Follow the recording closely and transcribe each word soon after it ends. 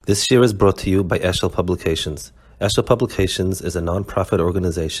This year is brought to you by Eshel Publications. Eshel Publications is a non-profit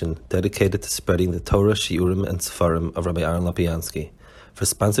organization dedicated to spreading the Torah, Shiurim, and Sefarim of Rabbi Aaron Lopiansky. For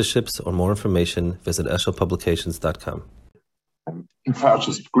sponsorships or more information, visit eshelpublications.com. In fact,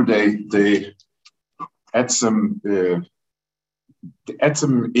 Pekudei, the etzem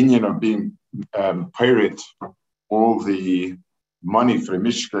Indian of being pirate, all the money for the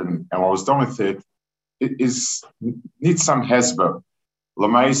Mishkan and what was done with it, needs some hesba.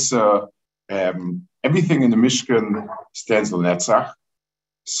 Lamaisa, everything in the Mishkan stands l'netzach.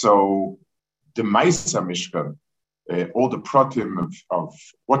 So the Maisa Mishkan, all the pratim of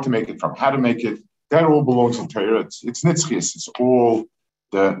what to make it from, how to make it, that all belongs to Torah. It's nitzchias. It's all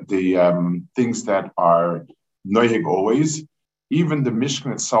the things that are nohig always. Even the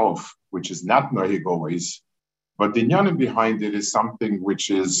Mishkan itself, which is not nohig always, but the inyanim behind it is something which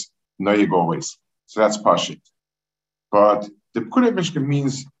is nohig always. So that's pashit. But the Pekudei Mishkan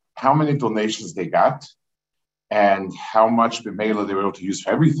means how many donations they got and how much b'meila they were able to use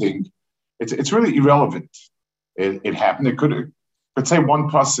for everything. It's really irrelevant. It happened. It could say one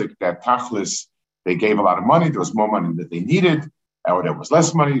pasuk that tachlis they gave a lot of money. There was more money that they needed, or there was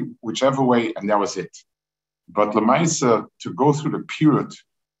less money, whichever way, and that was it. But Lamaisa, to go through the period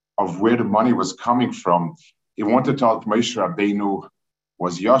of where the money was coming from, he wanted to tell Moshe Rabbeinu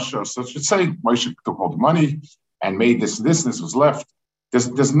was Yasha. So it should say Moshe took all the money and made this was left.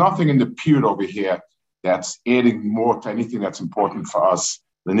 There's nothing in the period over here that's adding more to anything that's important for us,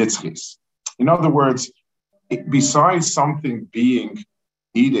 the nitzchis. In other words, besides something being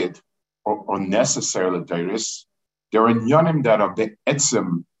needed or necessary, there are nyanim that are the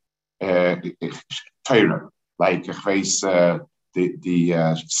etzem Torah, like the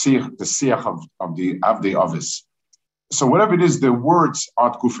siach of the office. So whatever it is, the words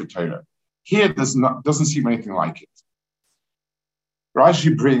are kufa Torah. Here doesn't seem anything like it.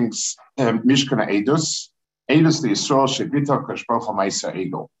 Rashi brings Mishkan Eidos the Yisrael Shevita Kashbal Chamaisa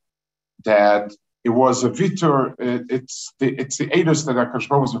Egel, that it was a vitor. It's the Eidos that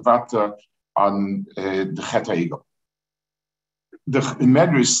Kashbal was vata on the Chet Egel. The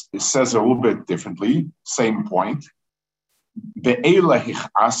Medrash says a little bit differently. Same point. Be'ela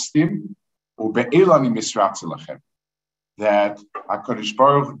hichastim u'be'ela ni misratzelachem. That HaKadosh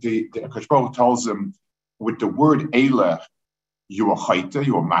Baruch tells him with the word Eila, you are chayta,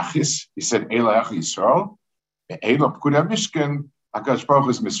 you are machis. He said Eila Ech Yisrael. Eila Pekudei Mishkan, HaKadosh Baruch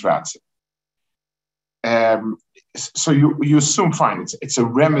is misratzel. So you assume fine. It's a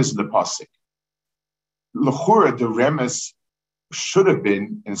remez in the pasuk. L'chura, the remez should have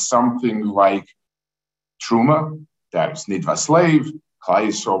been in something like Truma, that was nidva slave. Klal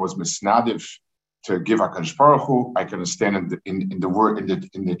Yisrael was misnadiv to give HaKadosh Baruch Hu. I can understand in the word in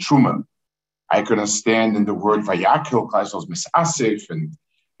the Truma. I can understand in the word Vayakil. Klal Yisrael was misasif, and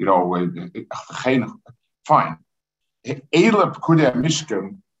fine. Eila Pekudei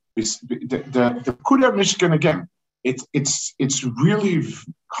Mishkan, the Pekudei Mishkan again. It's really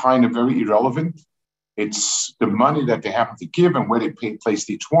kind of very irrelevant. It's the money that they happen to give and where they placed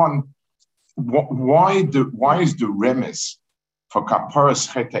each one. Why is the remes for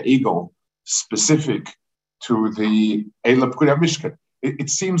Kaparas Chet Egel specific to the Eila Pekudei Mishkan?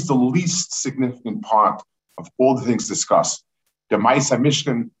 It seems the least significant part of all the things discussed. The Maisa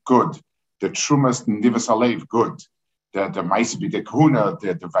Mishkan, good. The Trumas Nivas Alev, good. The Maisa B'dei Kahuna,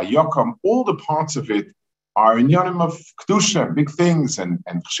 the Vayokam, all the parts of it are in Yonim of Kedusha, big things, and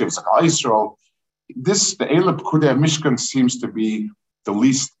Chshev Zakal Yisrael. The Eila Pekudei Mishkan seems to be the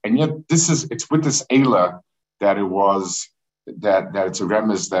least, and yet it's with this Eila that it was, that it's a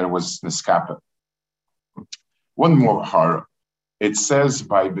remes that it was Neskapa. One more horror. It says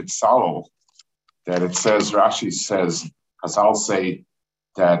by Bitzalel that Rashi says, Chazal say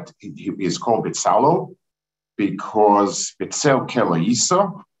that he is called Bitzalel because Bitzel Kela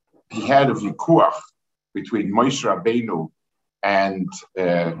he had a vikuach between Moshe Rabbeinu and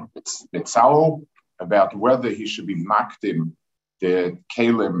Bitzalel about whether he should be makdim the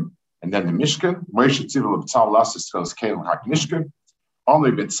Kalim and then the Mishkan. Moshe Tzivul Bitzalel lasis tchilas Kalim hak Mishkan. Only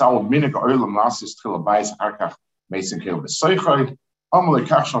Bitzalel minig oilam lasis tchilas bayis hakach meisen Kalim b'soichai. Only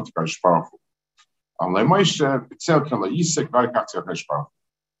kachshon t'kadosh baruch hu. Only Moshe Bitzel Kela Yisek v'arkach t'kadosh baruch hu.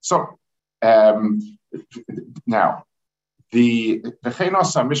 So now the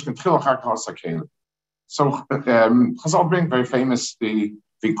Chenos Mishkan tchil hak hasa Kalim. So Chazal bring very famous the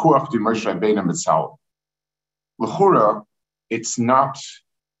Vikuach to Moshe Rabbeinu and Bitzalel. L'chura, it's not.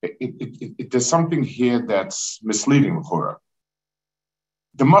 There's something here that's misleading. L'chura,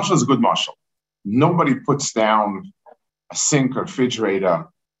 the mashal is a good mashal. Nobody puts down a sink or refrigerator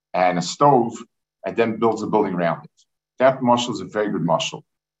and a stove and then builds a building around it. That mashal is a very good mashal.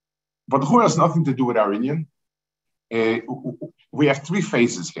 But who has nothing to do with our Indian? We have three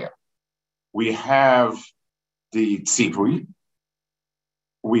phases here. We have the tzivui,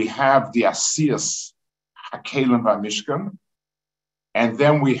 we have the asiyas hakelim v'mishkan, and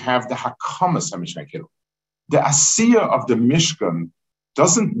then we have the hakamas hamishkan kelim. The asiyah of the mishkan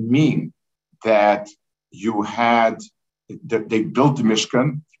doesn't mean that they built the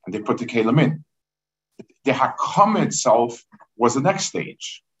mishkan and they put the kelim in. The hakama itself was the next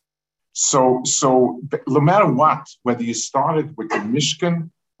stage. So no matter what, whether you started with the mishkan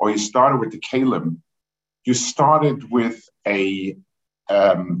or you started with the kelim, you started with you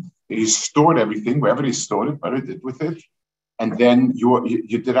stored everything, wherever they stored it, whatever they did with it, and then you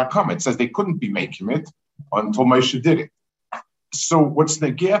did hakama. It says they couldn't be making it until Moshe did it. So what's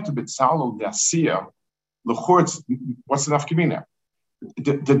negeh to B'Tzalel the Asiyah, what's the nafkamina?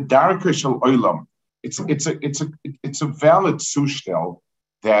 The Darka Shel Olam. It's a valid sustel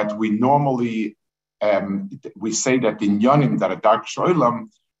that we normally we say that the inyanim that a Darka Shel Olam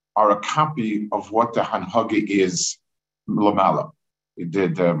are a copy of what the Hanhage is Lamala. The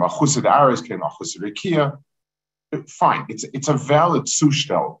Machusid Aris came Machusid Rekia. Fine, it's a valid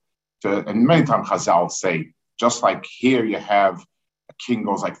sustel. And many times Chazal say, just like here you have a king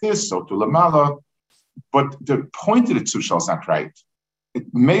goes like this, so to Lamala. But the point of the sustel is not right.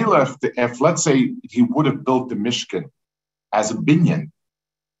 If let's say he would have built the Mishkan as a binyan,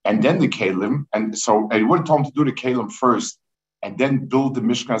 and then the Kalim, and he would have told him to do the Kalim first, and then build the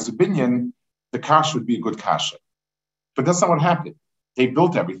Mishkan as a binyan, the kasha would be a good kasha. But that's not what happened. They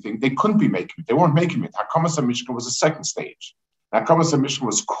built everything. They couldn't be making it. They weren't making it. Hakamas Mishkan was the second stage. Hakamas Mishkan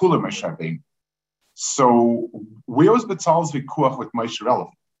was Kula Moshe Rabbeinu. So where was B'Tzalel's vikuach with Moshe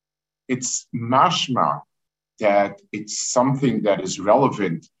relevant? It's mashma that it's something that is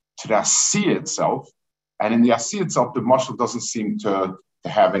relevant to the Asiyah itself, and in the Asiyah itself, the mashal doesn't seem to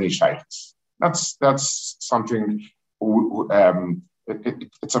have any shaykhs. That's something.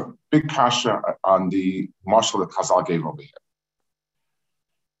 It's a big kasha on the mashal that Chazal gave over here.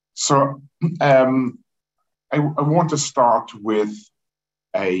 So I want to start with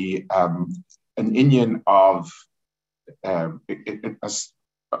an inyan of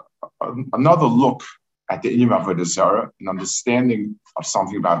another look at the inyan of Avodah Zarah, an understanding of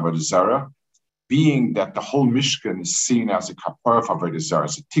something about Avodah Zarah, being that the whole Mishkan is seen as a kapara for Avodah Zarah,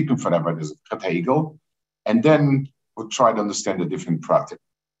 it's a tikkun for Avodah Zarah, and then we'll try to understand the different pratim.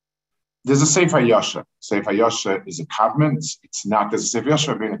 There's a Sefer Yasha. Sefer Yasha is a kadmon. It's not. There's a Sefer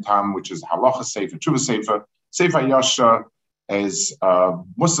Yasha being a tam, which is halacha sefer, tshuva sefer. Sefer Yasha is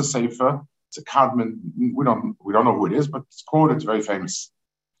Musa sefer. It's a kadmon. We don't know who it is, but it's quoted. It's very famous.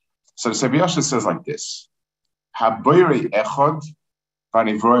 So the Sefer Yasha says like this: Haboirei echad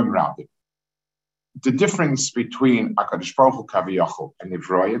v'nivroim rabim. The difference between Hakadosh Baruch Hu Kaviyachol and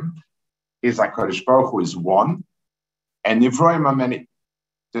Nivroim is Hakadosh Baruch Hu is one, and Nivroim are many.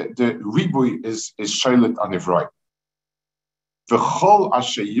 The ribui is shaylet on Nivroim. V'chol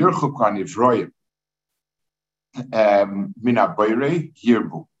asher yirchuk on Nivroim min haboirei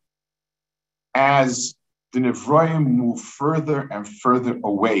yirbu. As the Nivroim move further and further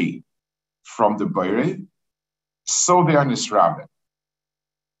away from the boirei, so they are nisrabim.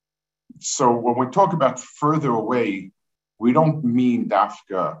 So when we talk about further away, we don't mean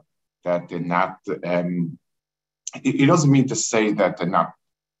dafka that they're not. It doesn't mean to say that they're not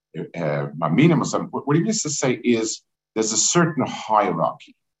maminim or something. What he means to say is there's a certain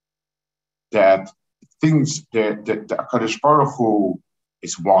hierarchy that things that the Hakadosh Baruch Hu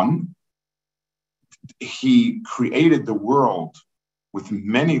is one. He created the world with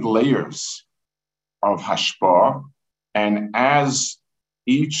many layers of hashpah, and as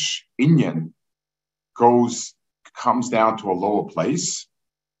each inyan comes down to a lower place,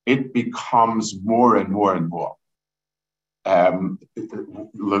 it becomes more and more and more. So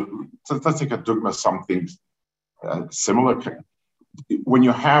let's take a dogma, something similar. When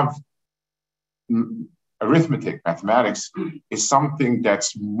you have arithmetic, mathematics is something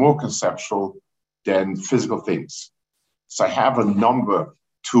that's more conceptual than physical things. So I have a number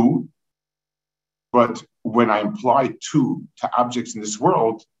 2, but when I apply 2 to objects in this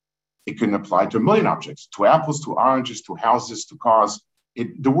world, it can apply to a million objects: 2 apples, 2 oranges, 2 houses, 2 cars.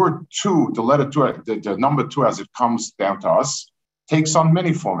 The word 2, the letter 2, the number 2 as it comes down to us, takes on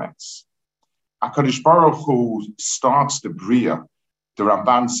many formats. HaKadosh Baruch Hu starts the Bria. The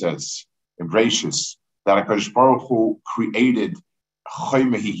Ramban says in Bereshis that HaKadosh Baruch Hu created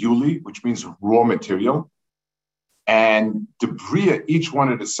Chomehi Yuli, which means raw material. And the Bria, each one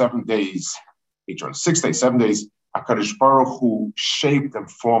of the 7 days, each one 6 days, 7 days, HaKadosh Baruch Hu shaped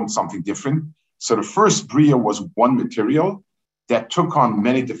and formed something different. So the first Bria was one material. that took on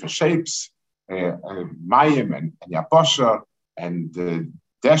many different shapes, Mayim and Yabosha and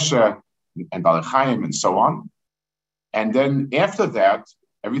Desha and Balachayim and so on. And then after that,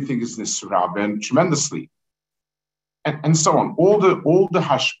 everything is nisraben tremendously. And so on. All the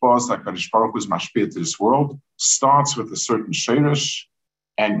hashpahs that Kadosh Baruch Hu is mashpeh to this world starts with a certain sheirish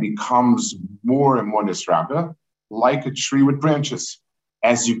and becomes more and more nisrabe, like a tree with branches.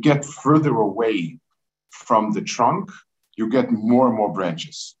 As you get further away from the trunk, you get more and more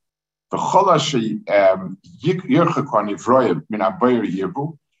branches.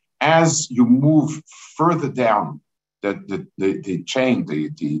 As you move further down the chain,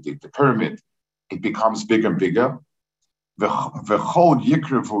 the pyramid, it becomes bigger and bigger.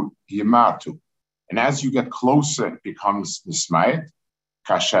 And as you get closer, it becomes nismayet.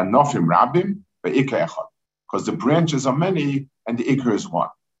 Because the branches are many and the ikr is one.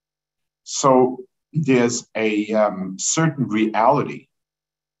 So there's a certain reality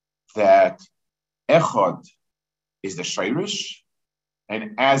that echad is the shayrish,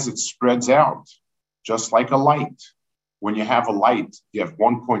 and as it spreads out, just like a light, when you have a light, you have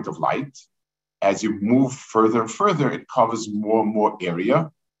one point of light. As you move further and further, it covers more and more area.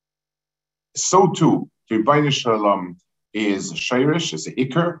 So too, Rebbeinu Shalom is shayrish, is the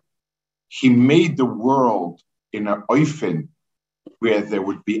ikr. He made the world in an oifen where there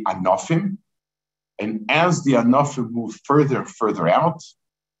would be anofim, and as the anofim move further and further out,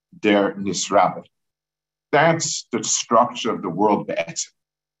 they're nisrabed. That's the structure of the world be'etzim.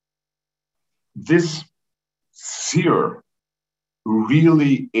 This seer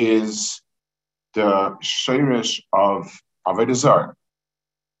really is the sheirish of Avodah Zarah.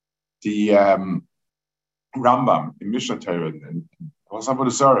 The Rambam in Mishnah Torah and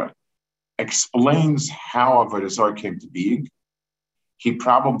Avodah Zarah explains how Avodah Zarah came to being. He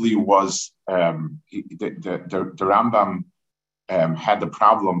probably was, the Rambam had the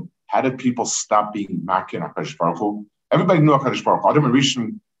problem, how did people stop being makin HaKadosh Baruch Hu? Everybody knew HaKadosh Baruch Hu. Adam and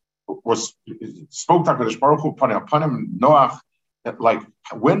Rishon spoke to HaKadosh Baruch Hu, upon him, Noach, like,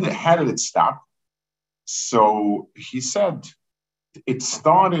 how did it stop? So he said, it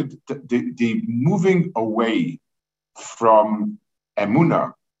started, the moving away from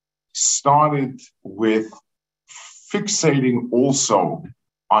Emunah started with fixating also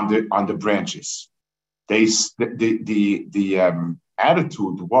on the branches. The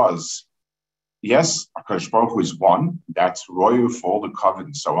attitude was, yes, HaKadosh Baruch Hu is one, that's royal for all the covenant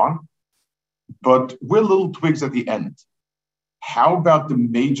and so on, but we're little twigs at the end. How about the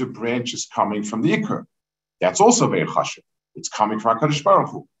major branches coming from the Ikar? That's also very chashuv. It's coming from HaKadosh Baruch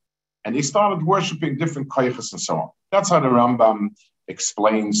Hu. And they started worshiping different koyches and so on. That's how the Rambam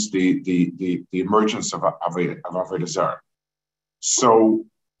explains the emergence of Avodah Zarah. So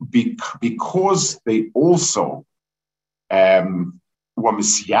because they also were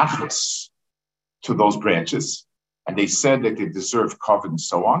misyachas to those branches, and they said that they deserve covenant and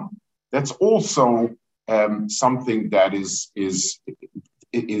so on, that's also something that is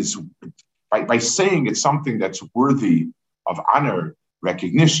by saying it's something that's worthy of honor,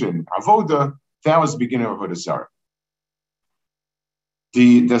 recognition, avoda, that was the beginning of Avodah Zarah.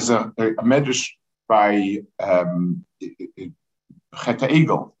 There's a medrash by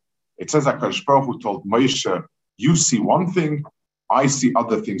Pekudei. It says that HaKadosh Baruch Hu told Moshe, you see one thing, I see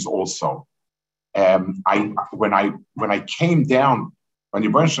other things also. When I came down, when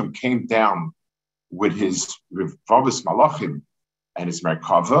Yibon came down with his Vavis Malachim and his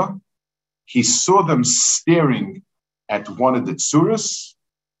Merkava, he saw them staring at one of the tzuras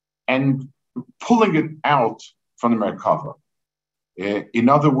and pulling it out from the Merkava. In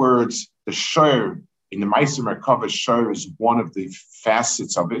other words, the shor in the Ma'aser Merkava, shor is one of the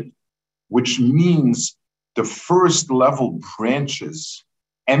facets of it, which means the first level branches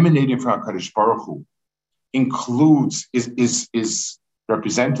emanating from HaKadosh Baruch Hu is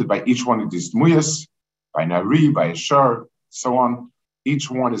represented by each one of these dmuyas, by Nari, by a shor, so on.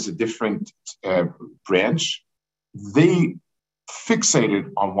 Each one is a different branch. They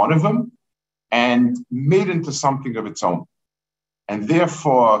fixated on one of them and made it into something of its own. And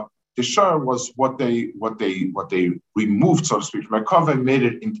therefore, the shor was what they removed, so to speak, from a cover and made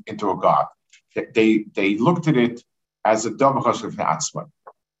it into a god. They looked at it as a davar chashuv v'atzman.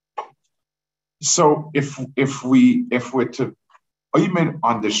 So if we're to oimed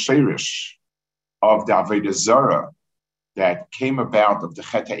on the sheirish of the Avodah Zarah that came about of the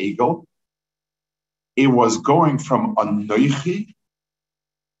Chet HaEgel, it was going from Anoichi,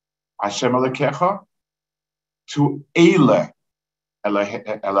 Hashem Elokecha, to Eile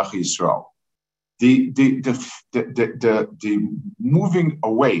Elach Yisrael. The moving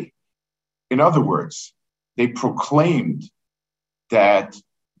away. In other words, they proclaimed that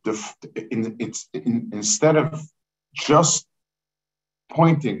instead of just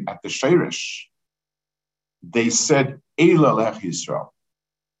pointing at the Sheirish, they said Eila Lech Yisrael,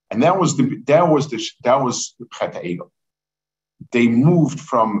 and that was Chet Egel. They moved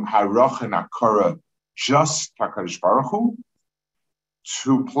from Harach and Akara just Hakadosh Baruch Hu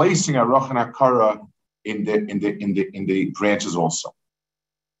to placing Harach and Akara in the branches also.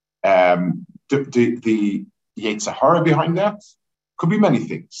 The Yetzirah behind that could be many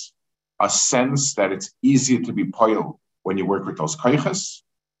things. A sense that it's easier to be poil when you work with those koiches,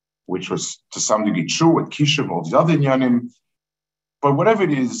 which was to some degree true with Kishav and all the other inyanim. But whatever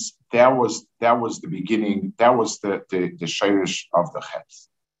it is, that was the beginning. That was the sheirish of the chet.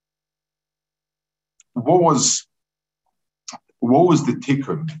 What was the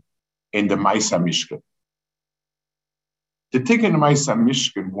tikkun in the Maisa Mishkan? The tikkun in the Maisa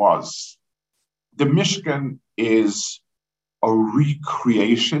Mishkan was the Mishkan is a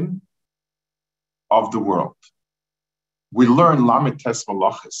recreation of the world. We learn Lamed Tes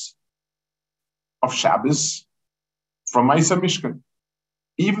Malachas of Shabbos from Maisa Mishkan.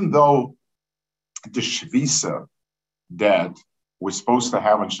 Even though the Shvisa that we're supposed to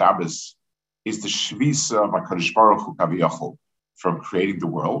have on Shabbos is the Shvisa of HaKadosh Baruch Hu Kaviyachol from creating the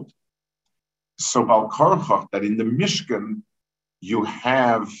world. So Bal Korchach, that in the Mishkan you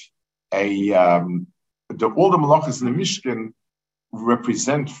have all the malachas in the Mishkan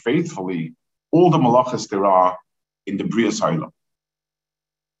represent faithfully all the malachas there are in the Brias Olam.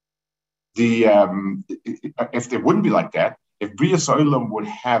 If they wouldn't be like that, if Brias Olam would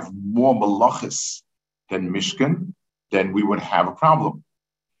have more malachas than Mishkan, then we would have a problem.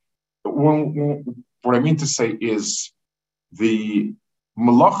 What I mean to say is the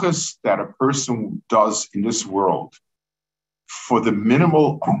malachas that a person does in this world for the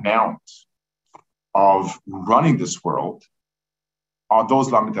minimal amount of running this world are those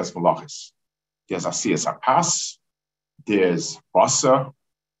lamites malachas. There's asiyas apas, there's basa,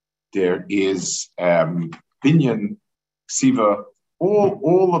 there is binyan, ksiva,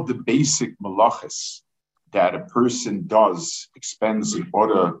 all of the basic malachas that a person does, expends in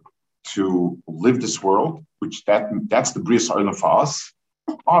order to live this world, which that's the Brias Olam for us,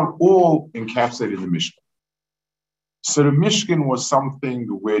 are all encapsulated in the Mishkan. So the Mishkan was something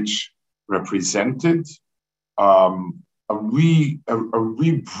which represented a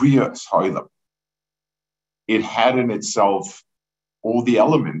re-Brias Olam. It had in itself all the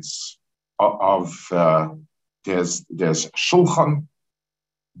elements of there's shulchan,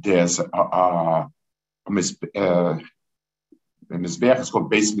 there's a mizbeach is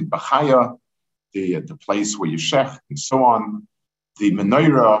called Beis Mitbachaya, the place where you shech and so on. The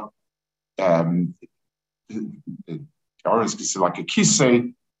menorah, the orange is like a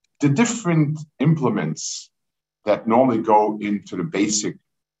kisei, the different implements that normally go into the basic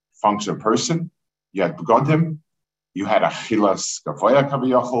function of a person. You had begodim, you had achilas gavoya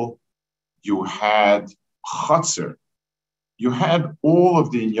kaviyachol, you had chatzir, you had all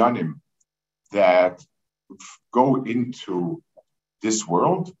of the inyanim that go into this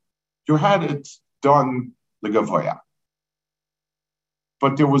world. You had it done legavoya.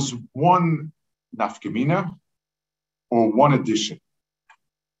 But there was one nafkamina, or one addition,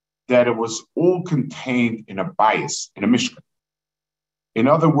 that it was all contained in a bias, in a mishkan. In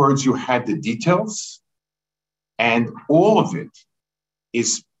other words, you had the details, and all of it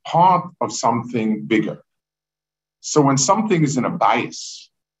is part of something bigger. So when something is in a bias,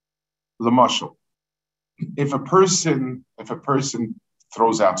 l'mashal, if a person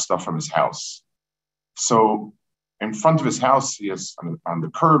throws out stuff from his house, so in front of his house, he has on the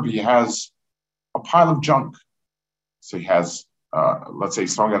curb, he has a pile of junk. So he has, let's say,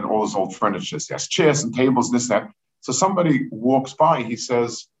 he's throwing out all his old furniture. He has chairs and tables, and this and that. So somebody walks by, he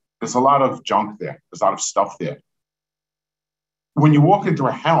says, there's a lot of junk there. There's a lot of stuff there. When you walk into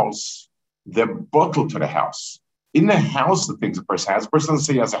a house, they're bottled to the house. In the house, the things a person has, a person doesn't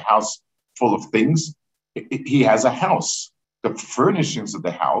say he has a house full of things. He has a house. The furnishings of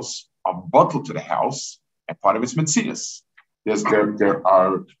the house are bottled to the house, and part of its metzias. There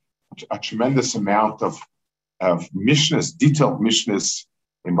are a tremendous amount of mishnahs, detailed mishnahs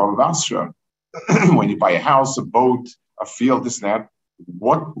in Baba Basra. When you buy a house, a boat, a field, this and that,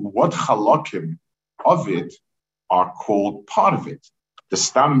 what halakim of it are called part of it. The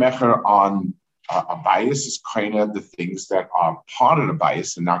stam mecher on a bias is kind of the things that are part of the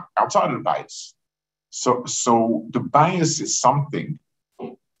bias and not outside of the bias. So the bias is something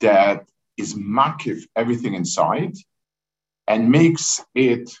that is makif everything inside and makes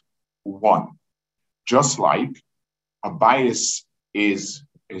it one. Just like a bias is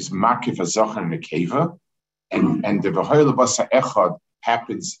makif a zocher and a keva, and the V'hoyle Basa Echad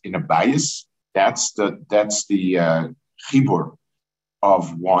happens in a bias. That's the chibur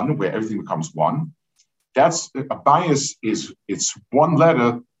of one, where everything becomes one. That's a bias. It's one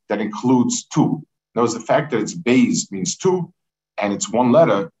letter that includes two. Notice the fact that it's beis means two, and it's one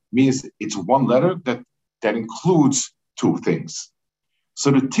letter means it's one letter that includes two things.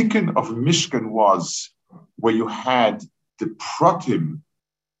 So the tikkun of Mishkan was where you had the pratim,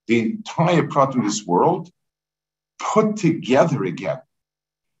 the entire pratim of this world, put together again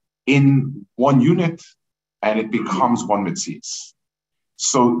in one unit, and it becomes one metzias.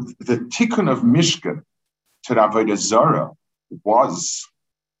 So the tikkun of Mishkan to the Avodah Zarah was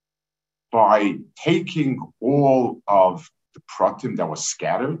by taking all of the pratim that was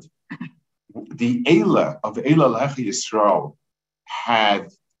scattered. The Eila of Eila Lechi Yisrael had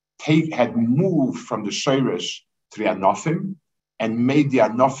moved from the Sheirish to the Anofim and made the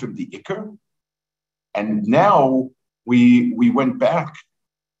Anofim the Iker. And now we went back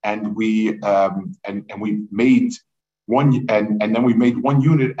and we made one, and then we made one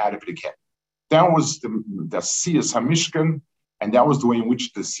unit out of it again. That was the Siyas HaMishkan, and that was the way in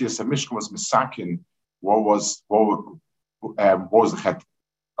which the Siyas HaMishkan was misakin. What was the chet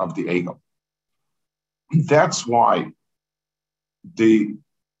of the Egel? That's why the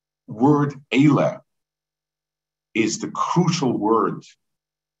word Eila is the crucial word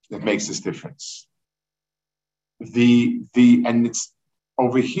that makes this difference. And it's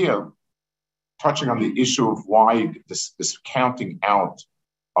over here touching on the issue of why this counting out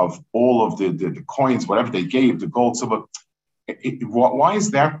of all of the coins, whatever they gave, the gold, silver. Why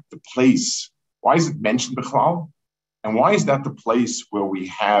is that the place? Why is it mentioned Bechlal? And why is that the place where we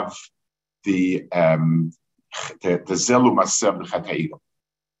have the Zelu Masev L'Chatayil?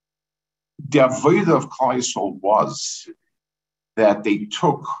 The avodah of Klal Yisrael was that they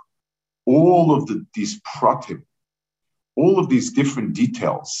took all of these pratim, all of these different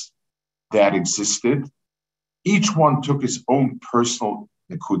details that existed. Each one took his own personal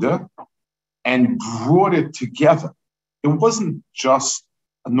nekuda and brought it together. It wasn't just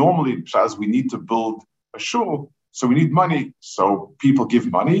normally, as we need to build a shul, so we need money, so people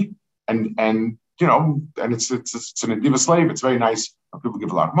give money, and it's an Adiva slave. It's very nice when people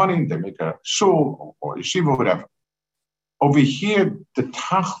give a lot of money, they make a shul or yeshiva, or whatever. Over here, the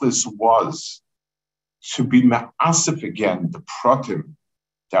tachlis was to be ma'asif again, the pratim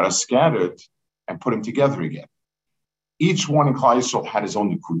that are scattered, and put them together again. Each one in Klal Yisrael had his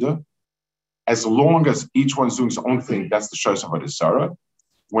own nekuda. As long as each one's doing his own thing, that's the shos of Avodah Zarah.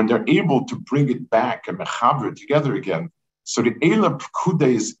 When they're able to bring it back and mechaber it together again, so the Eila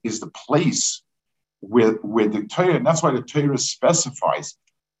Pekudei is the place where the Torah, and that's why the Torah specifies.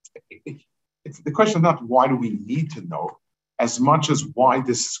 It's the question is not why do we need to know, as much as why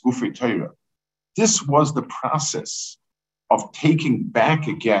this is Gufei Torah. This was the process of taking back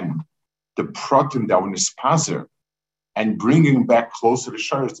again the pratim that were nispazer and bringing them back closer to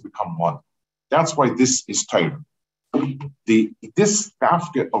Shores to become one. That's why this is Torah. This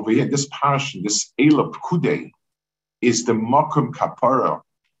dafka over here, this parasha, this Eila Pekudei, is the makom kapara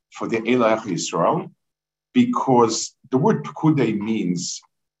for the Eila Yisrael, because the word Pekudei means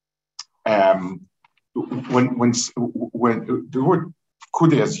when the word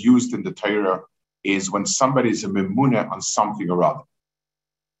Pekudei is used in the Torah is when somebody is a memuna on something or other.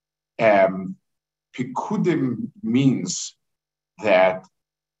 Pekudim means that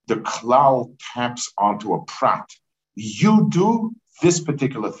the klal taps onto a prat. You do this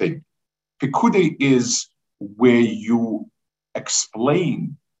particular thing. Pekudei is where you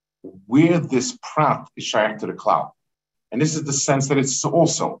explain where this prat is shaykh to the klal. And this is the sense that it's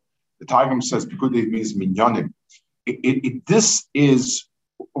also, the Targum says Pekudei means minyanim. These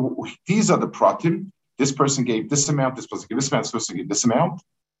are the pratim. This person gave this amount, this person gave this amount, this person gave this amount.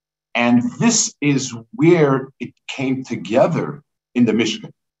 And this is where it came together in the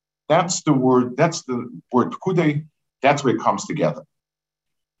Mishkan. That's the word Pekudei, that's where it comes together.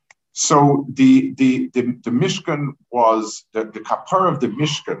 So the Mishkan was, the kapara of the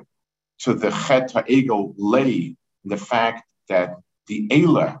Mishkan to the Chet HaEgel lay in the fact that the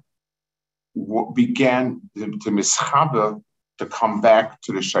Eila began to mischaber, to come back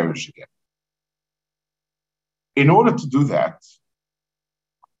to the Sheirish again. In order to do that,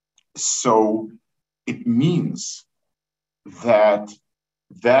 so it means that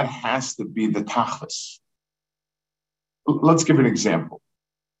has to be the tachlis. Let's give an example.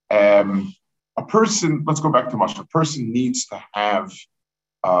 A person, let's go back to Moshe. A person needs to have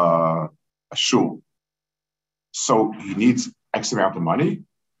a shul. So he needs X amount of money.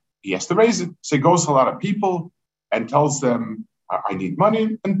 He has to raise it. So he goes to a lot of people and tells them, I need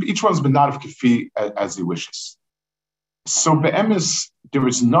money, and each one's been of kafi as he wishes. So be'emes, there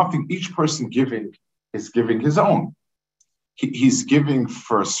is nothing. Each person giving is giving his own. He's giving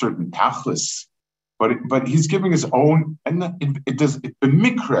for a certain tachlis, but he's giving his own, and it does it the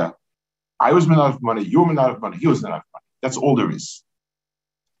mikra. I was out of money, you were out of money, he was out of money. That's all there is.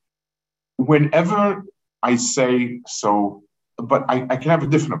 Whenever I say so, but I can have a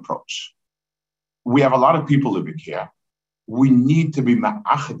different approach. We have a lot of people living here. We need to be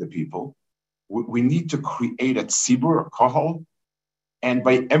ma'achad the people. We need to create a tzibur, a kohol, and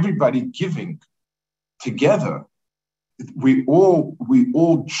by everybody giving together, we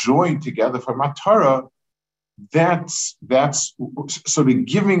all join together for matara. That's so the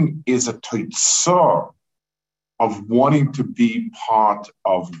giving is a toitzor of wanting to be part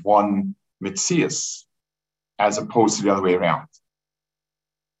of one mitzias, as opposed to the other way around.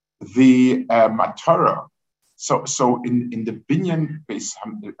 The matara. So in the binyan base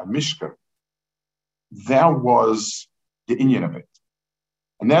mishkan, that was the inyan of it,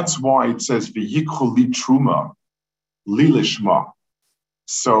 and that's why it says v'yikhu li truma li lishma.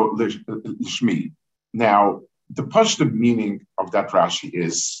 So lishmi. Now the pashut meaning of that Rashi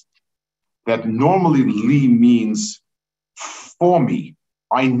is that normally li means for me.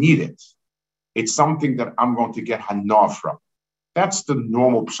 I need it. It's something that I'm going to get hana from. That's the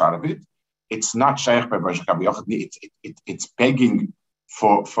normal pshat of it. It's not shaykh by it's begging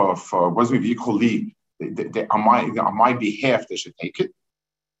for what's me li. On my behalf, they should take it.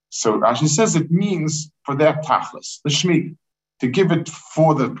 So Rashi says it means for that tachlis, the shmi, to give it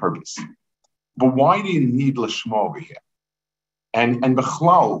for the purpose. But why do you need lishma over here? And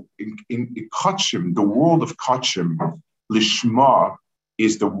b'chlal in kachim, the world of kachim, lishma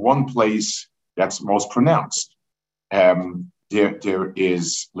is the one place that's most pronounced. There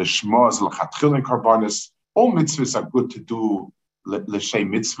is lishma, l'chatchil and karbanis. All mitzvahs are good to do l'shem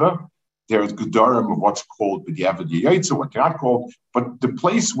mitzvah. There is gedarim of what's called b'diavad yaitza, what they're not called. But the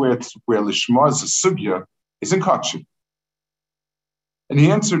place where lishma is a sugya is in kachim. And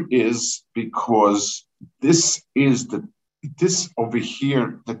the answer is because this over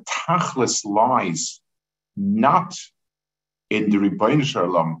here, the tachlis lies not in the Rebbeinu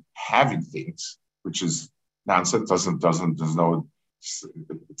Shalom having things, which is nonsense, doesn't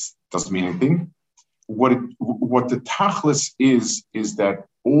mean anything. What the tachlis is that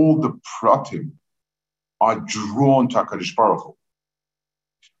all the pratim are drawn to HaKadosh Baruch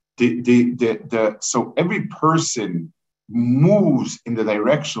Hu. So every person moves in the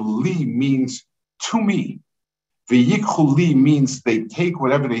direction. Li means to me. V'yikhu li means they take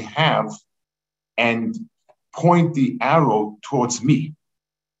whatever they have and point the arrow towards me.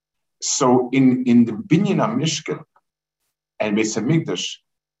 So in the Binyan HaMishkan and Beis HaMikdash,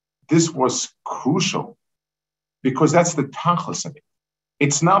 this was crucial because that's the tachlis of it.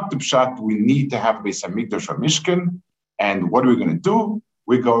 It's not the pshat we need to have Beis HaMikdash or Mishkan, and what are we going to do?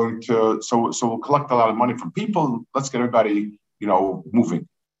 We're going to so we'll collect a lot of money from people. Let's get everybody, moving.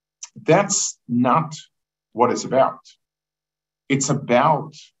 That's not what it's about. It's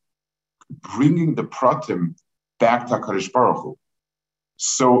about bringing the pratim back to HaKadosh Baruch Hu.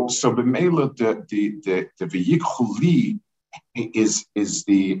 So b'meila the v'yikhu li is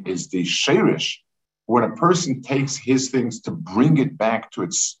the sheirish. When a person takes his things to bring it back to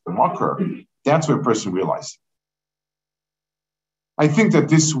its makar, that's what a person realizes. I think that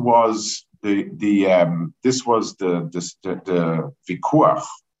this was the vikuach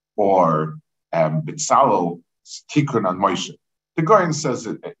or Betzalel tikkun on Moshe. The Goyen says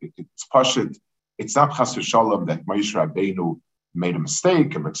it's pashut. It's not chas v'shalom that Moshe Rabbeinu made a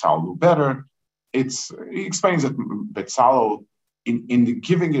mistake and Betzalel knew better. He explains that Betzalel in the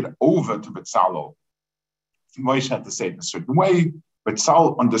giving it over to Betzalel, Moshe had to say it in a certain way.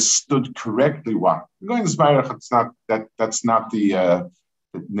 Betzalel understood correctly what. It's not that's not the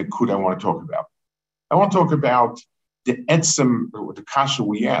nikud I want to talk about. I want to talk about the etzem, the kasha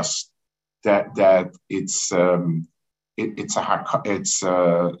we asked, that it's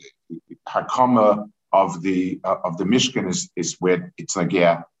hakama of the Mishkan is where it's like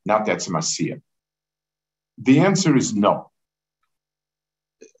not that's masiyah. The answer is no.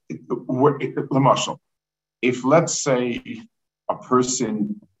 If let's say a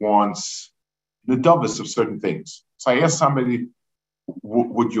person wants the doubles of certain things. So I asked somebody,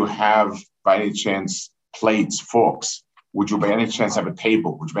 would you have by any chance plates, forks? Would you by any chance have a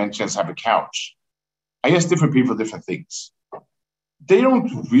table? Would you by any chance have a couch? I asked different people different things. They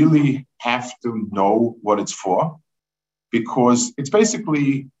don't really have to know what it's for because it's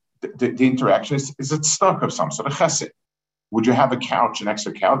basically the interaction is a stock of some sort of chesed. Would you have a couch, an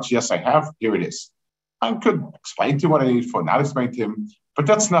extra couch? Yes, I have. Here it is. I could explain to him what I need for, not explain to him, but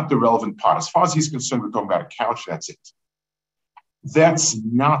that's not the relevant part. As far as he's concerned, we're talking about a couch, that's it. That's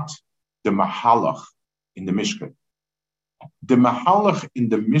not the Mahalach in the Mishkan. The Mahalach in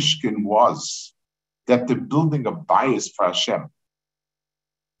the Mishkan was that they're building a bias for Hashem.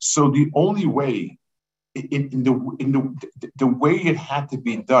 So the only way, the way it had to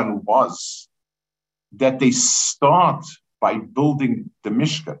be done was that they start by building the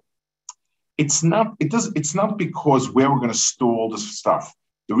Mishkan. It's not because where we're going to store all this stuff.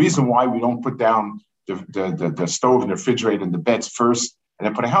 The reason why we don't put down the stove and the refrigerator and the beds first and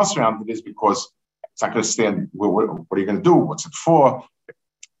then put a house around it is because it's not going to stand. What are you going to do? What's it for?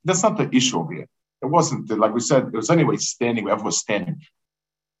 That's not the issue over here. It wasn't, like we said, it was anyway standing, wherever was standing.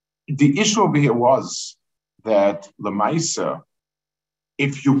 The issue over here was that Lamaisa,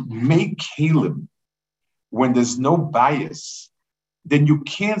 if you make Kalim when there's no bias, then you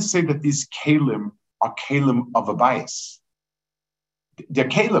can't say that these Kalim are Kalim of a bias. They're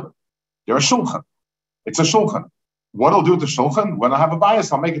Kalim. They're a Shulchan. It's a Shulchan. What I'll do with the Shulchan, when I have a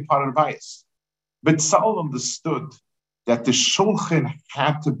bias, I'll make it part of the bias. But Saul understood that the Shulchan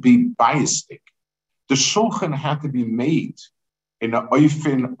had to be biastic. The Shulchan had to be made in an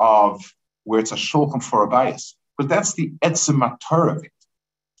oifin of where it's a Shulchan for a bias. But that's the etzem matar of it.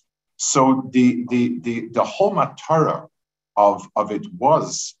 So the whole matara of it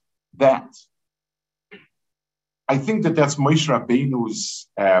was that. I think that's Moshe Rabbeinu's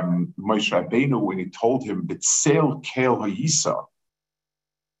Moshe Rabbeinu when he told him B'tseil Kel Hayisa.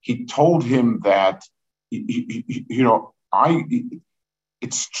 He told him that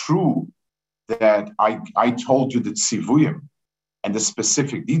it's true that I told you the tzivuyim and the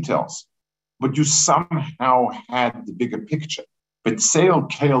specific details, but you somehow had the bigger picture. B'tseil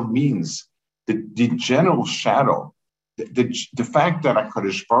Kel means the general shadow, the fact that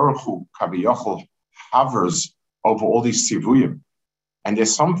HaKadosh Baruch Hu Kaviyachol hovers over all these tzivuyim, and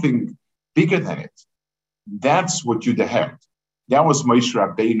there's something bigger than it. That's what you had. That was Moshe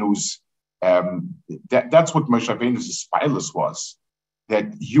Rabbeinu's. That's what Moshe Rabbeinu's spilus was.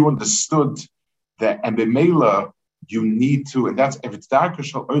 That you understood that, and b'meila you need to, and that's if it's darker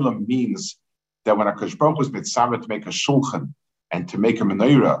shel olam means that when HaKadosh Baruch Hu was mitzvah to make a shulchan and to make a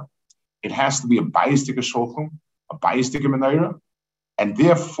menorah, it has to be a biastic shulchan, a biastic menorah, and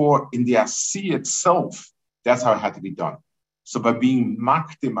therefore in the asiyah itself. That's how it had to be done. So by being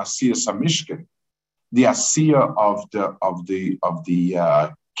makdim asiyah samishkin, the asiyah of the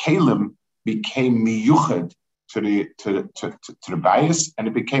kalim became miyuched to the bias, and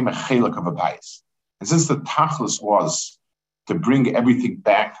it became a chelik of a bias. And since the tachlis was to bring everything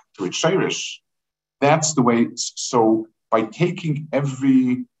back to its shirish, that's the way. So by taking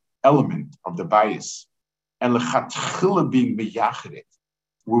every element of the bias and lechatchila being miyached,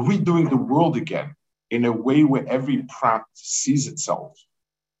 we're redoing the world again in a way where every prat sees itself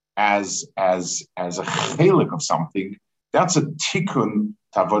as a chelik of something. That's a tikkun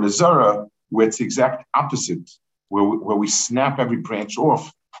tavodah zarah, where it's the exact opposite, where we snap every branch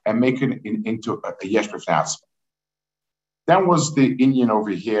off and make it into a yesh b'fnei. That was the Indian over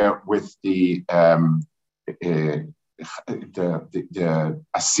here with the asiyah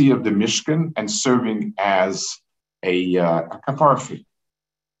of the Mishkan and serving as a kapara fee.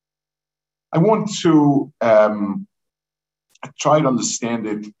 I want to try to understand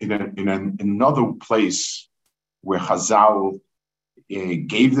it in another place where Chazal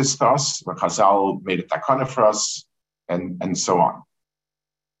gave this to us, where Chazal made a takana for us, and so on.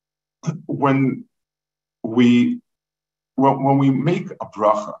 When we make a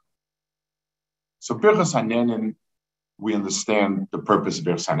bracha, so Birchas Hanenin, we understand the purpose of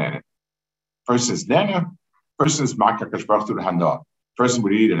Birchas Hanenin. Person is nena, person is makar kadosh baruch hu hana. Person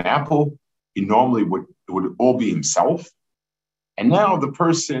would eat an apple. He normally would all be himself, and now the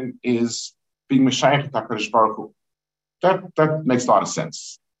person is being Meshayach HaKadosh Baruch Hu. That makes a lot of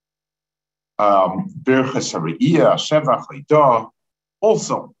sense. Birchas Hariyah, Shevach Leidah.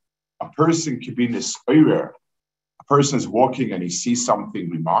 Also, a person can be nisayrer. A person is walking and he sees something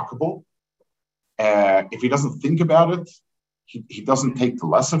remarkable. If he doesn't think about it, he doesn't take the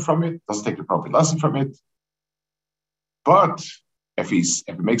lesson from it. Doesn't take the appropriate lesson from it. But if he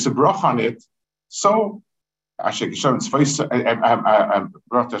makes a brach on it, so Chacham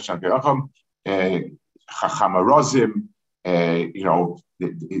Rozim,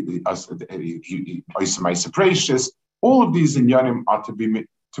 all of these inyanim are to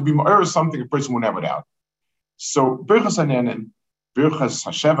be more something a person won't have without. So Birchas Hanenin, Birchas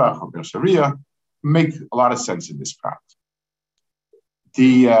Hashevach, or Birchas Hariyah make a lot of sense in this part.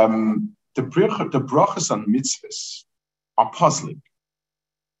 The brachas on mitzvahs are puzzling.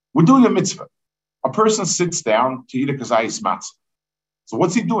 We're doing a mitzvah. A person sits down to eat a kazayis matzah. So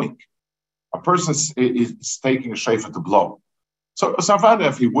what's he doing? A person is taking a shofar to blow. So Savada,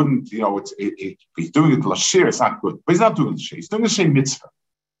 if he wouldn't, if he's doing it lashir, it's not good. But he's not doing lashir. He's doing a shem mitzvah.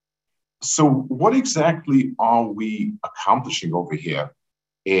 So what exactly are we accomplishing over here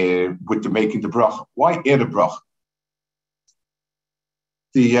with the making the bracha? Why add a bracha?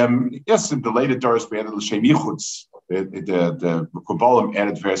 Yes, in the later doors we added l'shem yichutz. The Kabbalah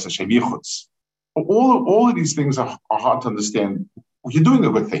added verse l'shem yichutz. All of these things are hard to understand. You're doing a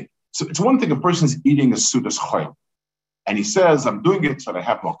good thing. So it's one thing a person is eating a sudas choyim, and he says, "I'm doing it so that I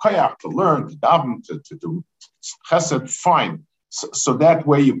have more kayak to learn, to daven, to do chesed." Fine. So that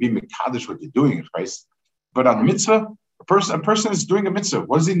way you be mekadosh what you're doing, right? But on mitzvah, a person is doing a mitzvah.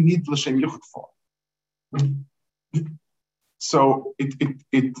 What does he need l'shem yichut for? So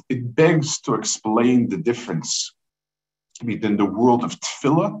it begs to explain the difference between the world of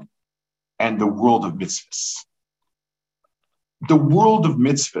tefillah and the world of mitzvahs. The world of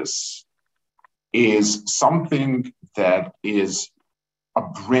mitzvahs is something that is a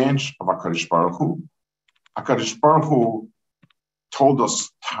branch of HaKadosh Baruch Hu. HaKadosh Baruch Hu told us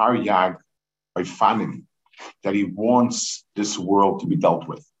Taryag Oifanim that he wants this world to be dealt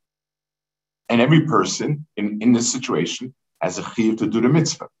with. And every person in this situation has a chiyuv to do the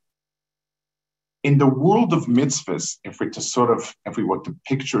mitzvah. In the world of mitzvahs, if we were to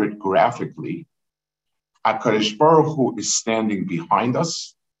picture it graphically, HaKadosh Baruch Hu is standing behind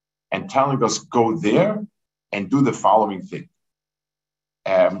us and telling us, go there and do the following thing.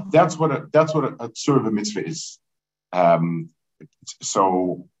 That's what a sort of a mitzvah is.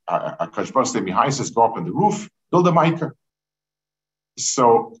 So HaKadosh Baruch Hu standing behind says, go up on the roof, build a miker.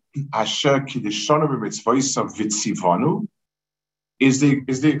 So Asher Kiddishonu b'mitzvosav v'tzivanu is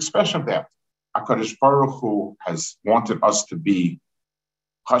the expression of that. HaKadosh Baruch Hu has wanted us to be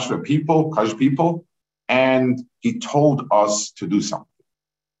chashva people, and he told us to do something.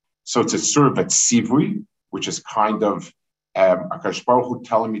 So it's a sort of a tzivui, which is kind of HaKadosh Baruch Hu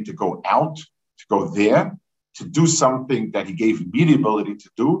telling me to go out, to go there, to do something that he gave me the ability to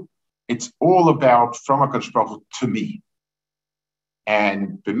do. It's all about from HaKadosh Baruch Hu to me.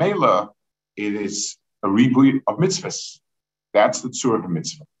 And b'meila, it is a ribui of mitzvahs. That's the tzur of a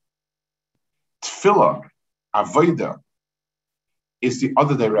mitzvah. Tefillah, avodah, is the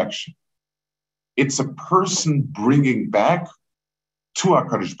other direction. It's a person bringing back to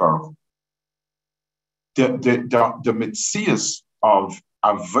HaKadosh Baruch Hu. The mitzias of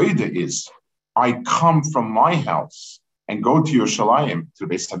avodah is, I come from my house and go to Yerushalayim, to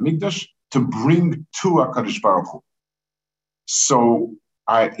the Beis Hamikdash, to bring to HaKadosh Baruch Hu. So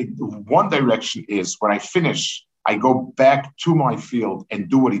one direction is when I finish, I go back to my field and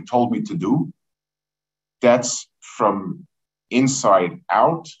do what he told me to do. That's from inside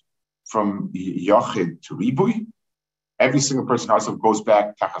out, from Yochid to Ribui. Every single person also goes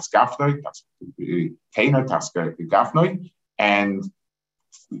back Tachas Gafnoi, that's Tainer, Tachas Gafnoi, and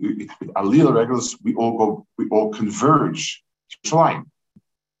Alila regulars, we all converge to Yerushalayim.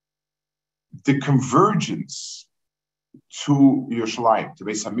 The convergence to Yerushalayim, to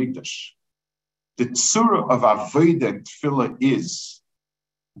Beis Hamikdash, the tzura of Avodah and Tefillah is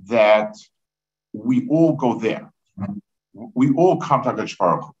that we all go there. We all come to HaKadosh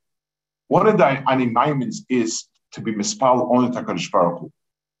Baruch Hu. One of the animayments is to be mispal only to HaKadosh Baruch Hu.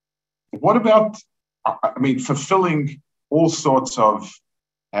 What about, fulfilling all sorts of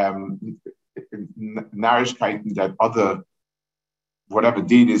narishkeiten that other, whatever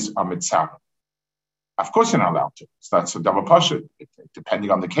deed is, are mitzvah? Of course, you're not allowed to. So that's a double pasha. Depending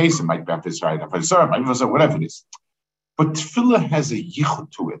on the case, it might be this right, whatever it is. But tefillah has a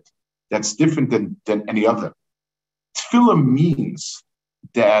yichud to it that's different than any other. Tefillah means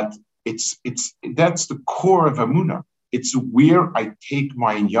that that's the core of Emunah. It's where I take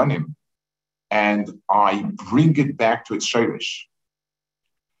my inyanim and I bring it back to its shirish.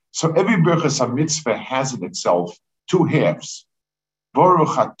 So every berachas HaMitzvah has in itself two halves. Baruch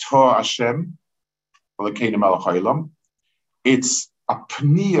atah Hashem, it's a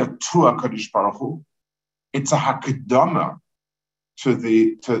pniya to HaKadosh Baruch Hu. It's a hakadama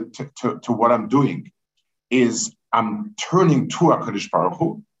to what I'm doing. Is I'm turning to HaKadosh Baruch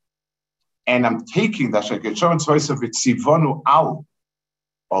Hu, and I'm taking that shekechon tzvois of itzivanu al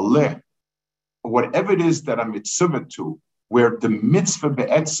oleh, whatever it is that I'm mitzvah to, where the mitzvah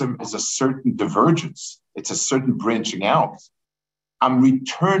be'etzim is a certain divergence, it's a certain branching out. I'm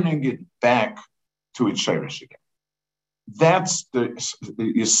returning it back to its shirish again. That's the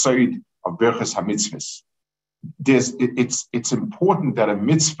yesod of berachas hamitzvahs. It's important that a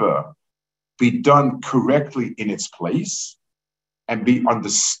mitzvah be done correctly in its place, and be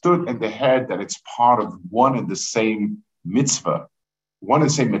understood in the head that it's part of one and the same mitzvah, one and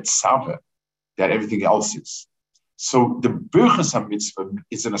the same mitzvah that everything else is. So the Birchas HaMitzvah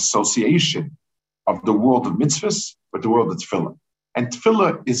is an association of the world of mitzvahs with the world of tefillah. And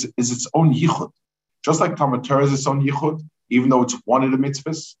tefillah is its own yichud. Just like Talmud Torah is its own yichud, even though it's one of the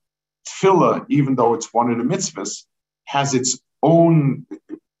mitzvahs, tefillah, even though it's one of the mitzvahs, has its own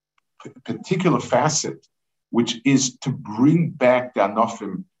particular facet, which is to bring back the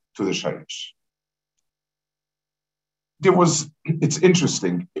anofim to the shayrish. It's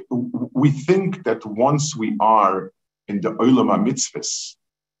interesting. We think that once we are in the olam mitzvahs,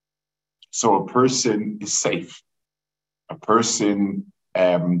 so a person is safe. A person he's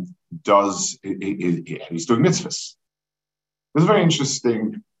doing mitzvahs. It's very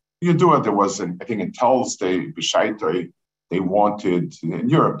interesting. There was, I think in Telz, they wanted, in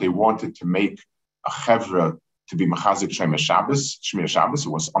Europe, they wanted to make a chevra to be mechazik Shemir Shabbos. It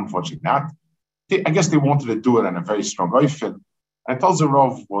was unfortunately not. I guess they wanted to do it in a very strong way. And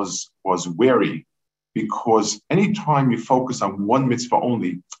Telzerov was wary because anytime you focus on one mitzvah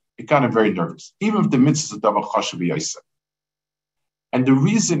only, it got him very nervous, even if the mitzvah is a davar chashuv v'yosef. And the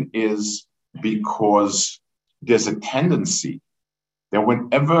reason is because there's a tendency that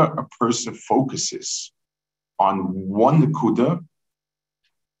whenever a person focuses on one nekuda,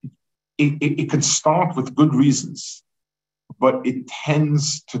 it can start with good reasons, but it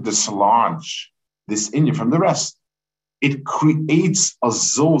tends to dislodge this inyan from the rest. It creates a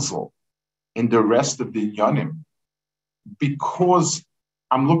zilzal in the rest of the inyanim because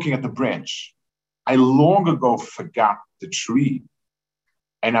I'm looking at the branch. I long ago forgot the tree,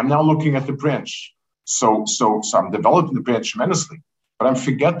 and I'm now looking at the branch. So I'm developing the branch tremendously, but I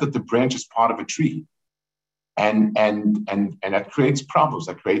forget that the branch is part of a tree, and that creates problems.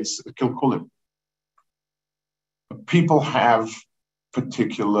 That creates kilkulim. People have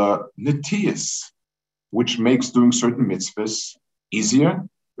particular netiyas, which makes doing certain mitzvahs easier,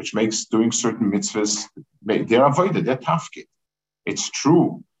 which makes doing certain mitzvahs, they're avoided, they're tafkid. It's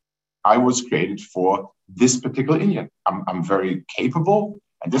true. I was created for this particular inyan. I'm very capable,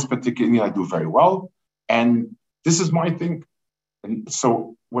 and this particular inyan I do very well, and this is my thing. And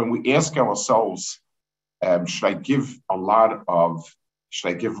so when we ask ourselves, should I give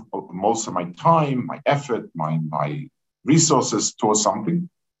most of my time, my effort, my resources towards something?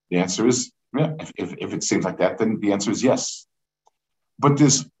 The answer is, yeah, if it seems like that, then the answer is yes. But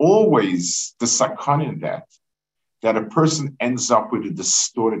there's always the sakana in that a person ends up with a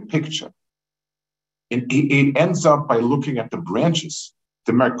distorted picture. And it ends up by looking at the branches.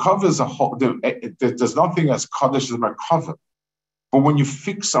 The Merkava is a whole, there's nothing as Kaddish as the Merkava. But when you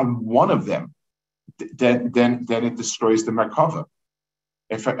fix on one of them, then it destroys the Merkava.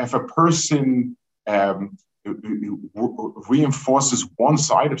 If a person reinforces one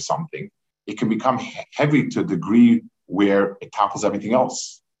side of something, it can become heavy to a degree where it topples everything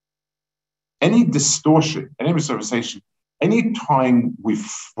else. Any distortion, any reservation, any time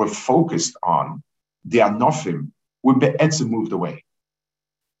we're focused on the anofim, we're be'etzim moved away.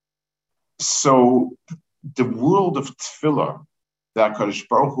 So the world of tefillah that HaKadosh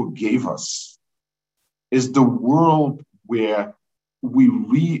Baruch Hu gave us is the world where we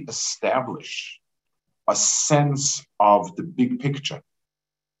re-establish a sense of the big picture.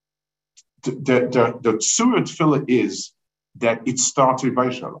 The tzura tefillah is that it starts with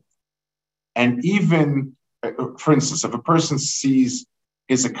Baishalom. And even, for instance, if a person sees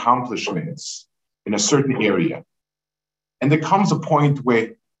his accomplishments in a certain area, and there comes a point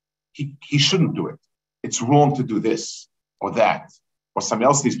where he shouldn't do it. It's wrong to do this or that, or something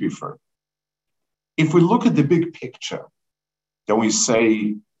else needs to be referred. If we look at the big picture, then we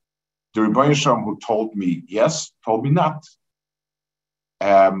say, the Rebbeinu Shalom who told me yes, told me not.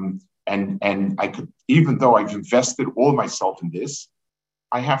 And I could, even though I've invested all myself in this,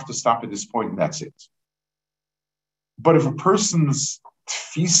 I have to stop at this point and that's it. But if a person's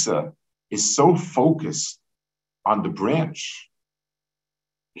tfisa is so focused on the branch,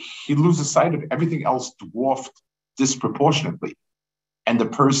 he loses sight of everything else dwarfed disproportionately, and the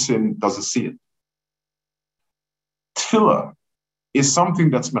person doesn't see it. Tefillah is something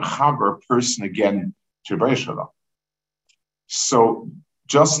that's mechaber a person again to Rebbeinu Shalom. So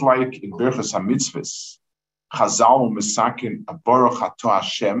just like in Birchas HaMitzvahs, Chazal Mesakin Baruch Ato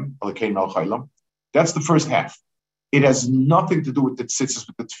Hashem Elokeinu Melech Haolam. That's the first half. It has nothing to do with the tzitzis,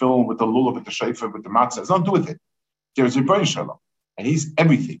 with the tefillin, with the lulav, with the shofar, with the matzah. It has nothing to do with it. There's Rebbeinu Shalom, and He's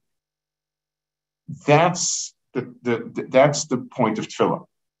everything. That's the point of tefillah.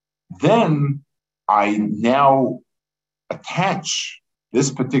 Then I now attach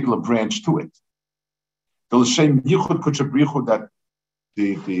this particular branch to it. The l'shem yichud kuchabrichud, that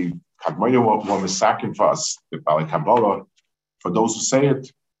the Kadmoya were misakin for us, the Bali Kabbalah, for those who say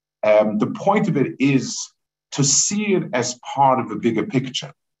it. The point of it is to see it as part of a bigger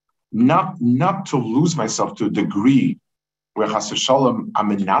picture, not to lose myself to a degree where Chas v'Shalom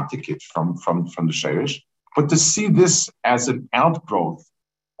I'm inadequate from the Sheirish, but to see this as an outgrowth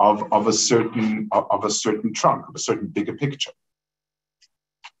of a certain trunk, of a certain bigger picture.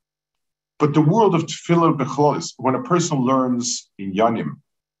 But the world of Tefillah B'chlolis, when a person learns in Yanim,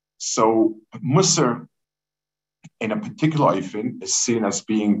 so Musar in a particular Eifin is seen as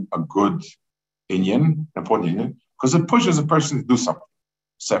being a good Inyan, an important Inyan, because it pushes a person to do something.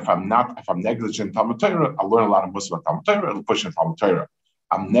 So if I'm negligent in Talmud Torah, I'll learn a lot of Musa about Talmud Torah, it'll push in Talmud Torah.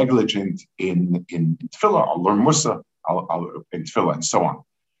 I'm negligent in Tefillah, I'll learn Musa, I'll in Tefillah, and so on.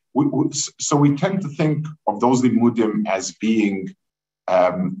 So we tend to think of those limudim as being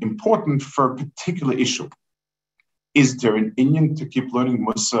important for a particular issue. Is there an Inyan to keep learning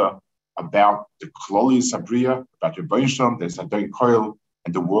Musa about the Kloli Sabriya, about your Shalom, there's a Doin Koil,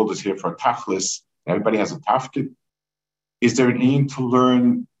 and the world is here for a Tachlis, and everybody has a Tafkid? Is there an Inyan to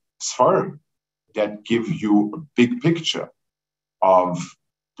learn Sfarim that give you a big picture of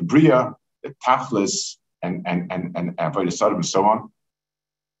the Bria, the Tachlis, and Avodah Sodom and so on?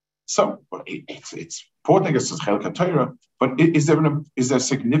 So it's important, I guess, it's Chelka Torah, but is there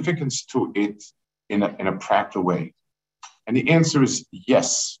significance to it in a practical way? And the answer is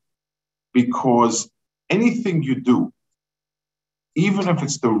yes, because anything you do, even if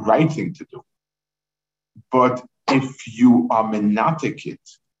it's the right thing to do, but if you are menatic it,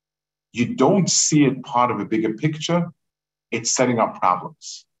 you don't see it part of a bigger picture, it's setting up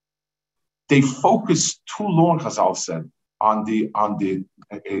problems. They focus too long, Chazal said, on the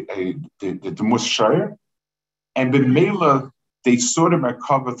Mushayr, and B'meila they sort of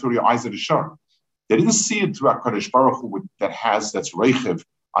recover through the eyes of the Shar. They didn't see it through HaKadosh Baruch Hu that's Reichev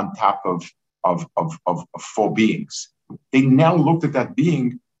on top of four beings. They now looked at that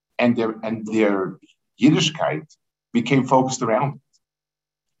being, and their Yiddishkeit became focused around it.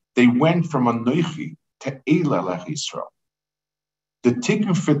 They went from Anoichi to Eila Lech Yisrael. The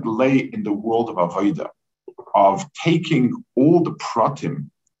Tikkun Fit lay in the world of Avodah, of taking all the pratim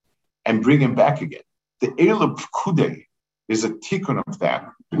and bringing back again. The Eila Pekudei is a tikkun of that,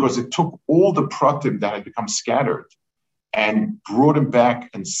 because it took all the pratim that had become scattered and brought them back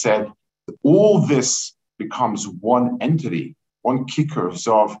and said, all this becomes one entity, one kicker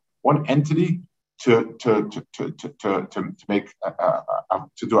of one entity to make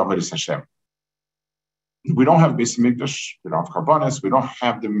to do Avodas Hashem. We don't have Beis Mikdash, we don't have Karbanis, we don't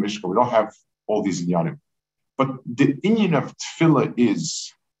have the Mishkan, we don't have all these inyanim. But the inyan of Tefillah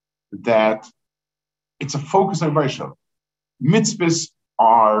is that it's a focus on Beis. Mitzvahs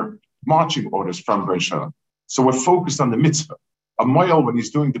are marching orders from Beis. So we're focused on the mitzvah. A moyel, when he's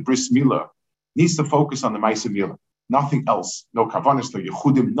doing the bris milah, needs to focus on the ma'aseh milah, nothing else. No kavanis, no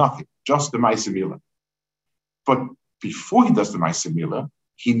yechudim, nothing. Just the ma'aseh milah. But before he does the ma'aseh milah,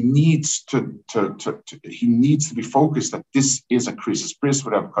 he needs to be focused that this is a krisis bris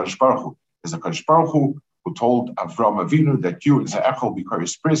with Kadosh Baruch Hu. There's a Kadosh Baruch Hu who told Avram Avinu that you is a echol be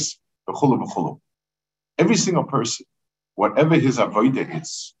krisis bris v'chulu v'chulu. Every single person, whatever his avodah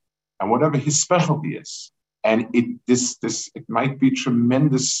is, and whatever his specialty is, and it might be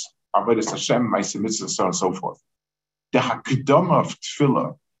tremendous avodas Hashem, ma'aseh mitzvah, so on and so forth. The hakdama of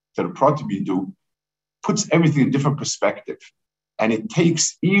tefillah that a pratim you do puts everything in a different perspective, and it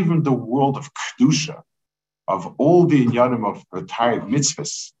takes even the world of kedusha, of all the inyanim of retired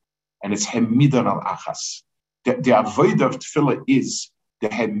mitzvahs, and it's hemidan al achas. The avodah of tefillah is the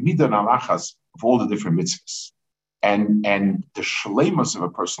hemidan al achas of all the different mitzvahs. And the shleimus of a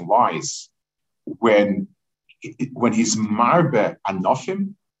person lies when he's marbe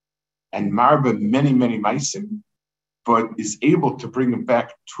anofim and marbe many maisim, but is able to bring him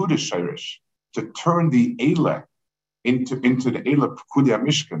back to the shirish, to turn the eila into the eila pekudei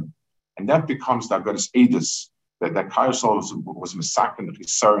mishkan, and that becomes the Agadas Eidos that Kayosol was misakin, the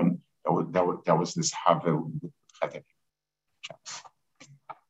chisaron that was this havel